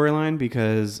Arendir's storyline,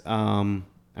 because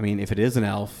I mean, if it is an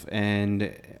elf,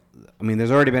 and I mean,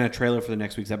 there's already been a trailer for the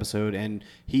next week's episode, and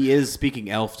he is speaking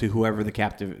elf to whoever the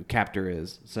captor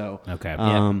is. So Okay.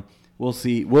 we'll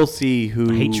see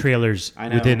who. I hate trailers I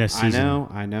know, within a season.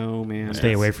 I know, man.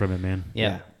 Stay away from it, man.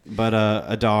 Yeah. But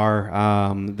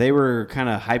Adar, they were kind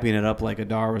of hyping it up like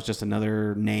Adar was just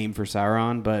another name for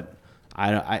Sauron, but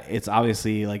it's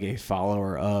obviously like a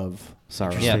follower of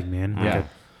Sauron. Interesting, man. Yeah. Like a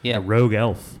Yeah. rogue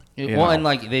elf. Yeah. Well, and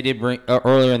like they did bring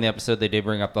earlier in the episode, they did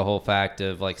bring up the whole fact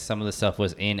of like some of the stuff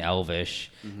was in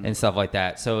Elvish and stuff like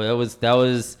that. So that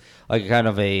was like kind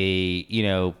of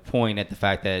a point at the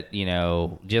fact that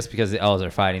just because the elves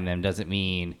are fighting them doesn't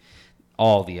mean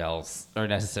all the elves are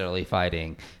necessarily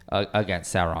fighting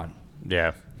against Sauron.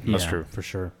 Yeah, that's Yeah, true. for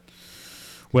sure.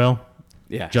 Well,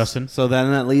 Yeah. Justin? So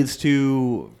then that leads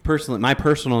to my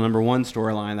personal number one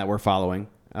storyline that we're following,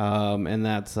 and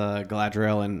that's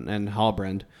Galadriel and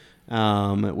Halbrand,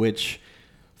 which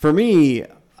for me,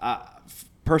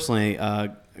 personally,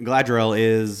 Galadriel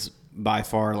is by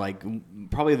far like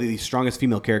probably the strongest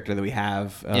female character that we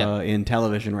have in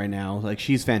television right now. Like,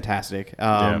 she's fantastic.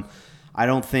 I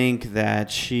don't think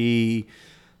that she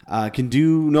can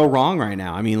do no wrong right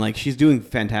now. I mean, like, she's doing a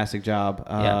fantastic job.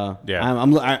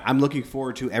 I'm looking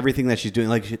forward to everything that she's doing.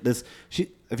 Like,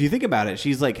 if you think about it,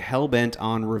 she's like hell bent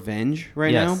on revenge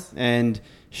right now, and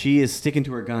she is sticking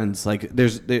to her guns. Like,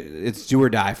 it's do or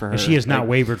die for her. And she has not Like,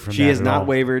 wavered from She that has at not all.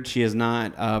 wavered. She has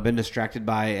not been distracted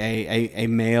by a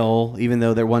male, even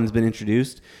though their one's been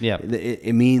introduced. Yeah.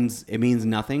 It means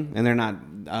nothing, and they're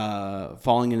not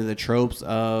falling into the tropes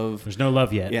of. There's no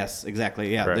love yet. Yes,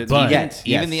 exactly. Yeah, Right. But-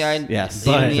 Even the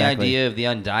Exactly. idea of the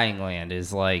Undying Land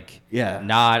is like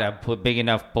not a big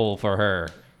enough pull for her.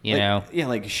 You know? Yeah,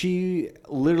 like she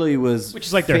literally was, Which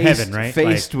is like their heaven, right?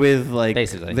 Faced with like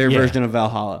Basically. their Yeah. version of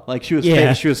Valhalla. Like she was,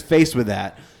 she was faced with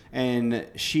that, and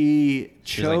she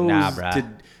was like, chose "Nah,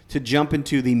 brah." to jump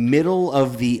into the middle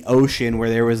of the ocean where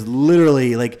there was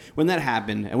literally like when that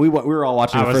happened, and we were all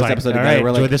watching I the was first like, episode all together. right, We're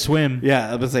enjoy like, the swim. Yeah,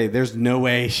 I was gonna say there's no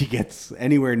way she gets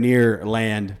anywhere near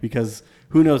land because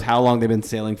who knows how long they've been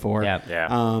sailing for. Yeah.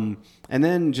 And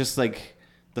then just like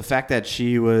the fact that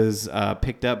she was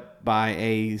picked up by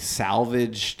a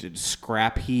salvaged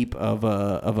scrap heap of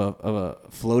a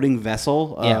floating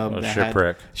vessel. A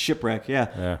shipwreck. Shipwreck, yeah.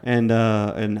 Yeah. And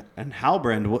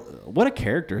Halbrand, what a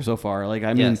character so far. Like,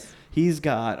 I mean, Yes. he's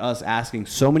got us asking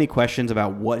so many questions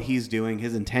about what he's doing,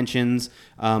 his intentions,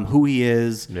 who he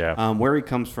is, where he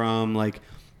comes from. Like,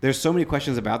 there's so many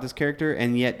questions about this character,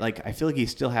 and yet, like, I feel like he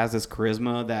still has this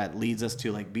charisma that leads us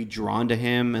to like be drawn to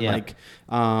him, and like,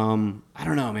 I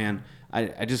don't know, man.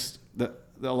 I just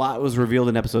a lot was revealed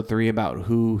in episode 3 about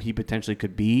who he potentially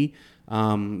could be.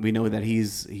 We know that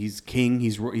he's king.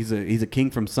 He's a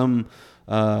king from some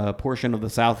portion of the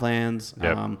Southlands.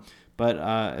 Yep. But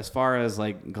as far as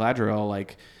like Galadriel,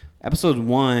 like episode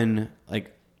 1,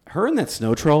 like her and that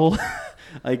snow troll,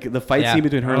 like the fight scene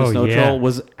between her and the snow troll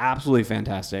was absolutely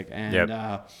fantastic.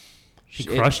 And She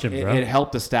crushed him, bro. It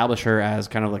helped establish her as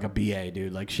kind of like a BA,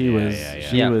 dude. Like she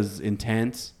was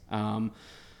intense. I'm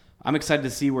excited to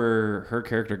see where her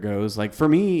character goes. Like for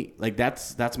me, like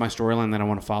that's my storyline that I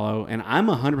want to follow, and I'm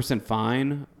 100%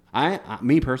 fine.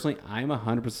 Me personally, I'm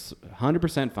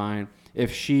 100% fine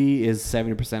if she is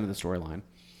 70% of the storyline.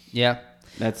 Yeah.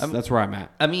 That's where I'm at.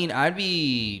 I mean, I'd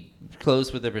be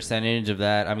close with the percentage of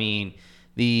that. I mean,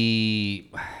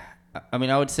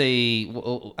 I would say,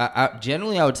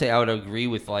 generally, I would say I would agree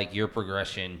with like your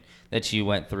progression that you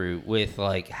went through with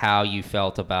like how you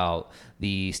felt about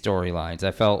the storylines.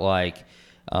 I felt like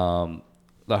the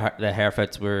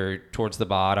Harfoots were towards the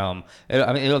bottom.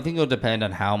 I mean, I think it'll depend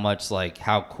on how much like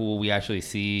how cool we actually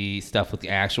see stuff with the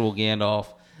actual Gandalf.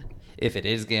 If it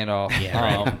is Gandalf.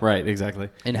 Yeah, right, exactly.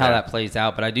 And how that plays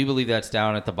out. But I do believe that's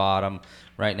down at the bottom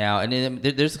right now. And then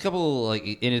there's a couple, like,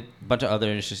 in a bunch of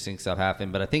other interesting stuff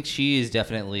happen. But I think she is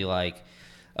definitely, like,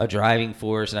 a driving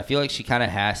force. And I feel like she kind of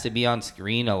has to be on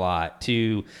screen a lot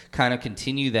to kind of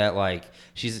continue that, like,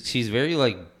 she's very,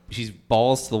 like, she's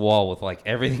balls to the wall with, like,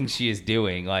 everything she is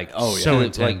doing. Like, so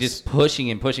intense. Like, just pushing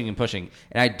and pushing and pushing.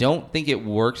 And I don't think it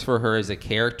works for her as a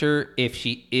character if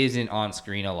she isn't on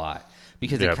screen a lot.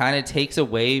 Because it kind of takes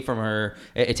away from her.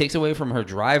 It takes away from her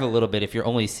drive a little bit if you're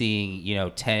only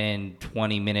seeing, 10,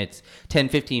 20 minutes, 10,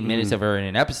 15 minutes of her in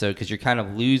an episode, because you're kind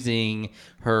of losing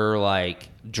her like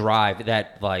drive,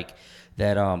 that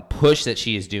push that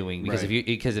she is doing.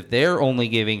 Because if they're only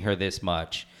giving her this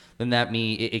much, then that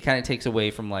it kind of takes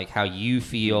away from like how you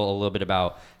feel a little bit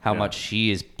about how much she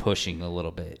is pushing a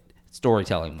little bit,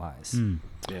 storytelling wise.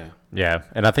 Yeah,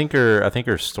 and I think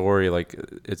her story, like,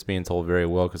 it's being told very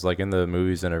well, because like in the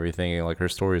movies and everything, like her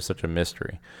story is such a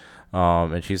mystery,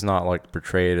 and she's not like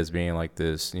portrayed as being like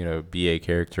this BA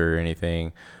character or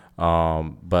anything,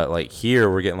 but like here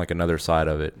we're getting like another side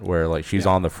of it where like she's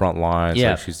on the front lines,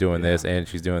 like she's doing this and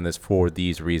she's doing this for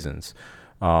these reasons,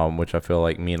 which I feel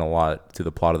like mean a lot to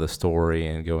the plot of the story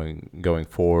and going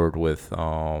forward with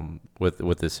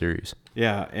this series.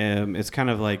 Yeah, it's kind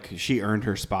of like she earned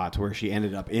her spot to where she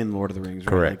ended up in Lord of the Rings.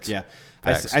 Right? Correct.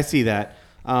 Like, I see that.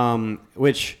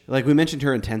 Which, like we mentioned,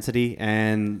 her intensity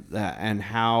and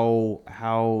how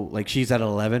like she's at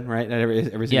 11, right, at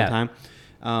every single time.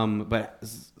 But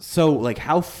so like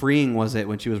how freeing was it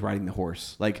when she was riding the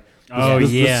horse? Like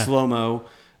the slow-mo.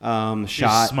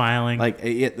 Shot, smiling, like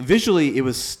visually it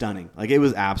was stunning. Like it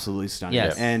was absolutely stunning.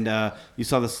 Yes. And you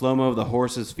saw the slow-mo of the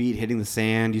horse's feet hitting the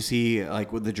sand. You see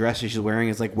like with the dress she's wearing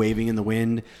is like waving in the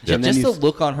wind. And just the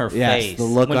look on her face. The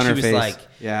look on her face. Like,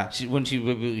 when she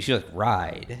was like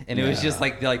ride, and it was just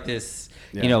like this.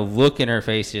 Look in her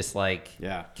face just like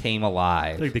came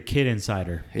alive. Like the kid inside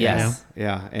her. Yes.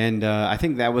 Yeah. And I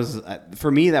think that was, for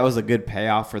me, that was a good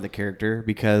payoff for the character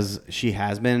because she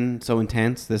has been so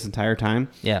intense this entire time.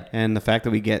 Yeah. And the fact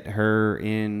that we get her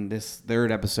in this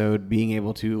third episode being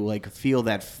able to like feel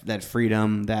that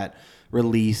freedom, that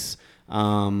release,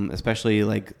 especially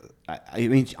like, I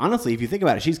mean, honestly, if you think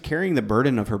about it, she's carrying the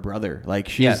burden of her brother. Like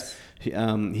she's...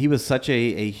 he was such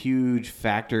a huge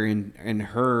factor in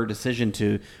her decision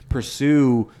to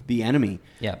pursue the enemy.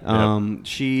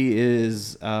 She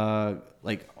is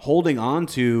like holding on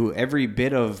to every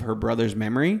bit of her brother's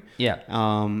memory.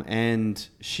 And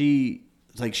she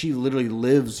literally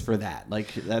lives for that.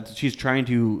 Like she's trying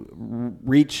to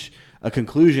reach a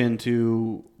conclusion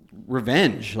to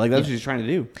revenge. Like that's what she's trying to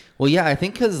do. Well, yeah, I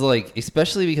think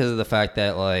especially because of the fact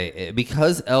that like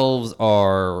because elves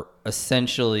are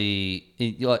essentially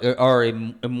are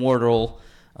immortal,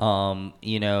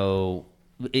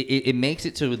 it makes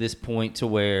it to this point to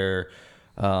where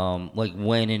like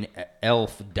when an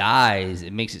elf dies,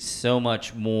 it makes it so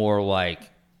much more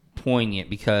like poignant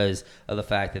because of the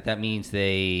fact that means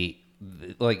they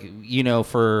like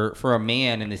for a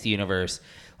man in this universe,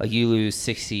 like you lose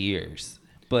 60 years.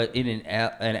 But in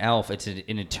an elf, it's an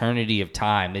eternity of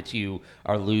time that you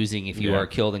are losing if you are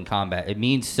killed in combat. It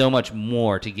means so much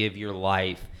more to give your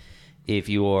life if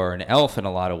you are an elf in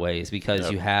a lot of ways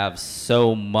because you have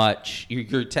so much.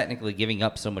 You're technically giving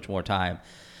up so much more time.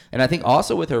 And I think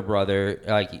also with her brother,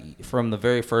 like from the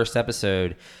very first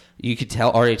episode, you could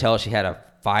already tell she had a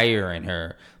fire in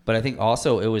her. But I think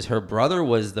also it was her brother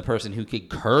was the person who could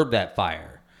curb that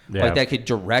fire, like that could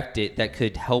direct it, that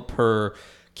could help her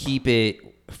keep it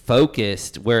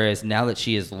focused, whereas now that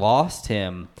she has lost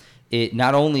him, it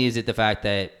not only is it the fact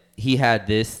that he had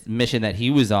this mission that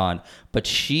he was on, but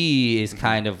she is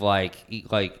kind of like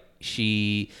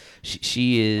she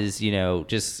is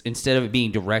just instead of it being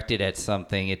directed at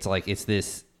something, it's like it's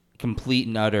this complete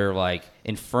and utter like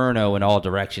inferno in all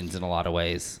directions in a lot of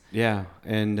ways. Yeah,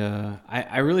 and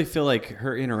I really feel like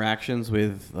her interactions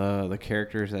with the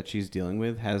characters that she's dealing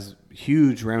with has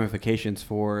huge ramifications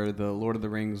for the Lord of the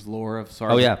Rings lore of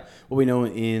Sauron. Oh, yeah. What we know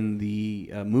in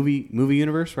the movie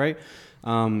universe, right?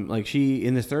 Like she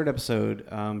in this third episode,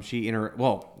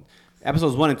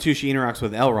 episodes 1 and 2, she interacts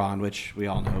with Elrond, which we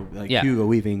all know, like Hugo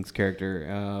Weaving's character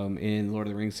in Lord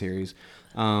of the Rings series.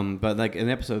 But like in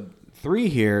episode 3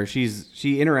 here, she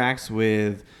interacts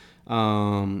with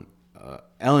Elendil,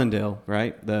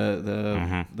 right?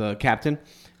 The captain,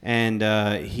 and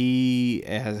he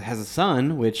has a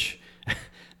son, which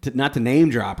not to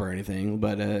name drop or anything,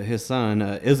 but his son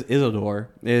Isildur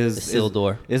is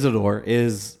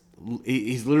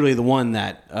he's literally the one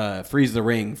that frees the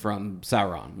ring from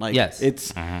Sauron. Like, yes,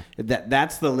 it's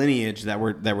that's the lineage that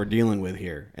we're dealing with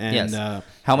here. And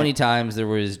how many times there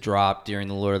was dropped during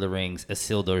the Lord of the Rings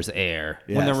Isildur's heir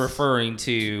when they're referring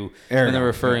to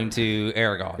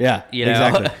Aragorn. Yeah, you know?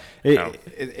 Exactly.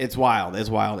 It's wild. It's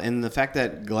wild, and the fact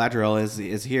that Galadriel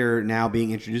is here now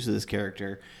being introduced to this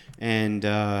character, and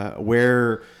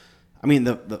where. I mean,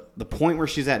 the point where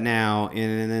she's at now,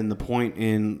 and then the point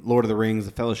in Lord of the Rings,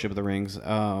 the Fellowship of the Rings,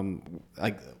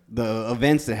 like the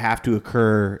events that have to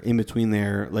occur in between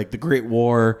there, like the Great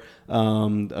War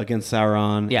against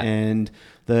Sauron, and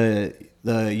the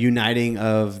uniting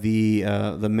of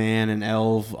the man and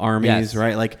elf armies,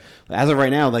 right? Like as of right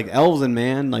now, like elves and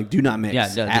man like do not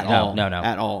mix at all.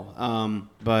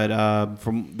 But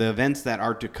from the events that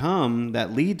are to come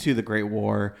that lead to the Great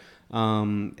War.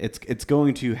 It's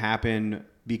going to happen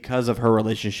because of her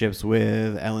relationships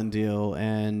with Elendil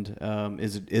and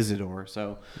Isildur.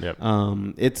 So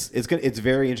it's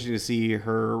very interesting to see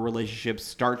her relationships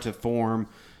start to form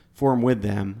with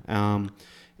them.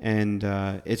 And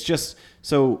it's just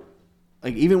so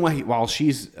like even while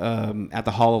she's at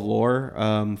the Hall of Lore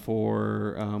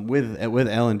with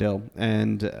Elendil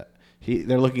and.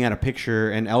 They're looking at a picture,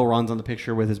 and Elrond's on the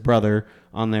picture with his brother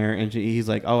on there, and he's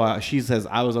like, she says,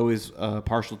 I was always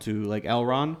partial to, like,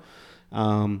 Elrond.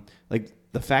 Like,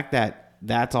 the fact that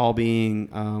that's all being,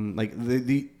 like,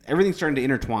 everything's starting to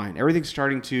intertwine. Everything's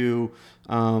starting to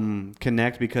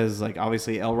connect because, like,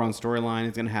 obviously Elrond's storyline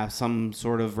is going to have some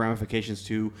sort of ramifications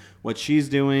to what she's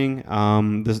doing.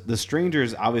 The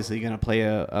stranger's obviously going to play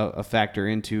a factor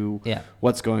into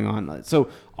what's going on. So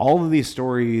all of these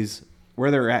stories... where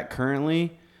they're at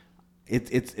currently,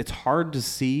 it's hard to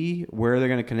see where they're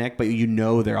going to connect, but you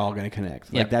know they're all going to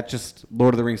connect. Like that's just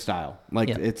Lord of the Rings style. Like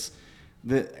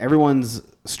everyone's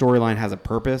storyline has a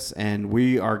purpose, and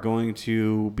we are going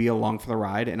to be along for the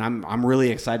ride. And I'm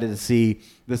really excited to see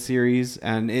the series.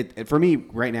 And it for me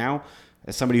right now,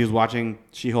 as somebody who's watching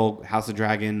She-Hulk, House of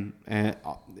Dragon, and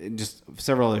just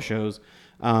several other shows,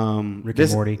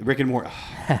 Rick and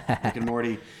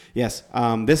Morty. Yes,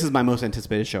 this is my most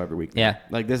anticipated show every week. Yeah,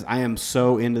 like this, I am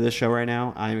so into this show right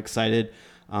now. I'm excited.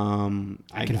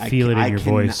 I can feel it in your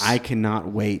voice. I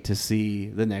cannot wait to see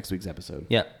the next week's episode.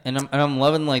 Yeah, and I'm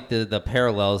loving like the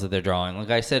parallels that they're drawing. Like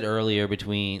I said earlier,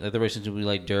 between like the relationship between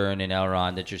like Durin and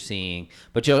Elrond that you're seeing,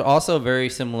 but you're also very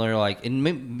similar. Like it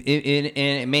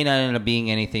may not end up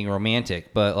being anything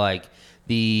romantic, but like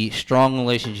the strong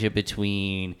relationship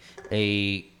between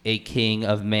a king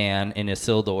of man and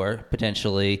Isildur,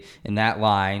 potentially, in that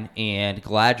line, and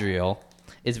Galadriel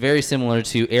is very similar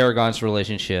to Aragorn's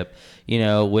relationship,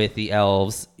 with the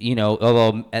elves,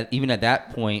 although even at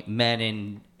that point,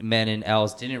 men and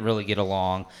elves didn't really get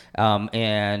along,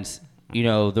 and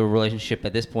the relationship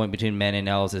at this point between men and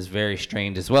elves is very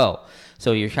strained as well.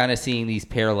 So you're kind of seeing these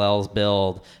parallels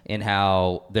build in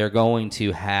how they're going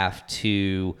to have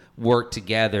to work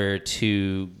together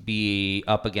to be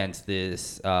up against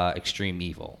this extreme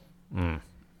evil.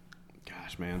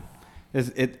 Gosh, man.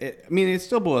 It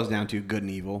still boils down to good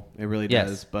and evil. It really does.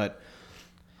 Yes. But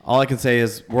all I can say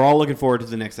is we're all looking forward to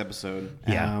the next episode.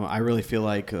 Yeah. I really feel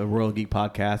like the Royal Geek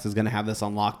Podcast is going to have this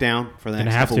on lockdown for the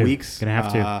next couple weeks. Going to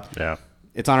have to. Yeah.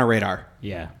 It's on our radar.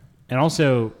 Yeah. And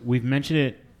also, we've mentioned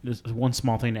it. There's one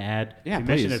small thing to add. Yeah, we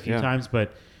mentioned it a few times,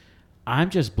 but I'm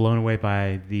just blown away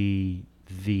by the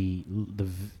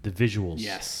visuals.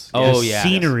 Yes. The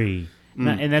scenery.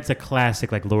 And that's a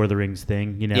classic like Lord of the Rings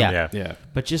thing, Yeah.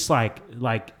 But just like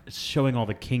showing all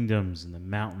the kingdoms and the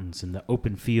mountains and the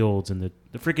open fields and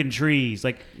the freaking trees.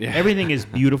 Like everything is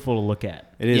beautiful to look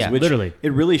at. It is, Yeah. literally.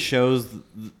 It really shows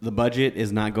the budget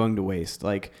is not going to waste.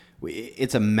 Like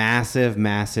it's a massive,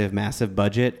 massive, massive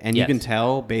budget, and you Yes. can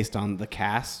tell based on the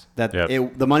cast that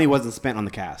Yep. the money wasn't spent on the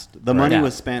cast. The money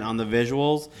was spent on the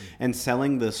visuals and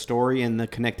selling the story and the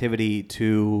connectivity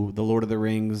to the Lord of the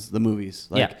Rings, the movies.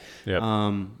 Like,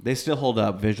 they still hold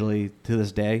up visually to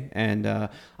this day, and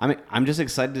I'm just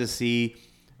excited to see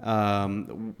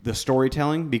the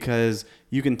storytelling, because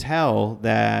you can tell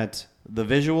that the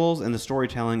visuals and the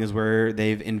storytelling is where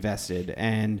they've invested,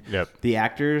 and the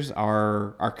actors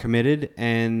are committed,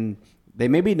 and they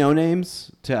may be no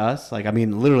names to us. Like, I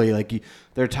mean, literally, like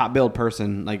they're a top billed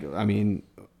person. Like, I mean,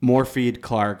 Morpheed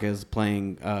Clark is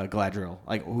playing Galadriel.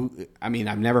 Like,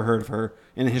 I've never heard of her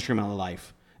in the history of my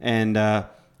life, and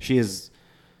she is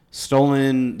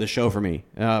stolen the show for me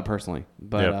personally,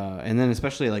 but and then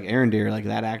especially like Arondir, like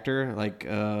that actor, like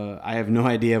I have no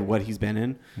idea what he's been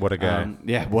in. What a guy.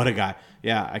 What a guy.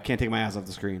 Yeah, I can't take my eyes off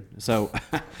the screen. So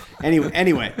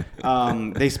anyway,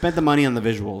 they spent the money on the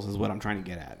visuals is what I'm trying to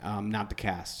get at, not the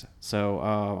cast. So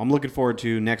I'm looking forward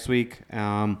to next week.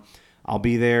 I'll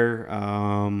be there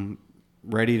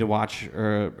ready to watch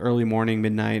early morning,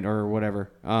 midnight, or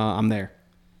whatever. I'm there.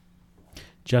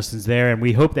 Justin's there, and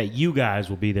we hope that you guys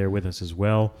will be there with us as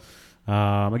well.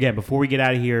 Again, before we get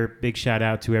out of here, big shout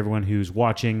out to everyone who's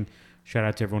watching. Shout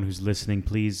out to everyone who's listening.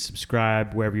 Please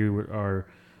subscribe wherever you are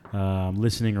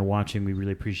listening or watching. We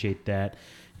really appreciate that.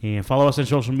 And follow us on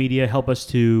social media. Help us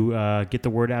to get the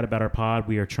word out about our pod.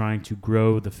 We are trying to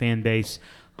grow the fan base.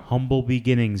 Humble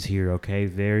beginnings here, okay?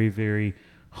 Very, very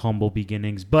humble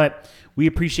beginnings. But we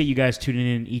appreciate you guys tuning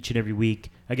in each and every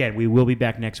week. Again, we will be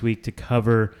back next week to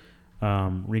cover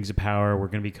Rings of Power. We're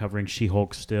going to be covering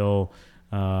She-Hulk still.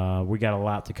 We got a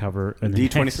lot to cover. And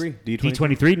D23.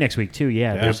 D23 next week too.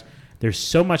 Yeah. There's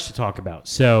so much to talk about.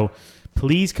 So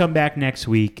please come back next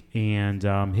week and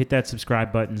hit that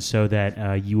subscribe button so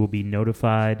that you will be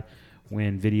notified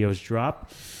when videos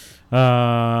drop.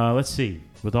 Let's see.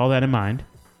 With all that in mind,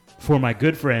 for my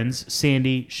good friends,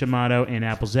 Sandy, Shamato, and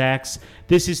Apple Zax,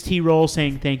 this is T-Roll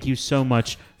saying thank you so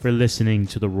much for listening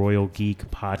to the Royal Geek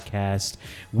Podcast.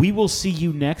 We will see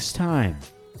you next time,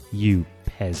 you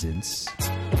peasants.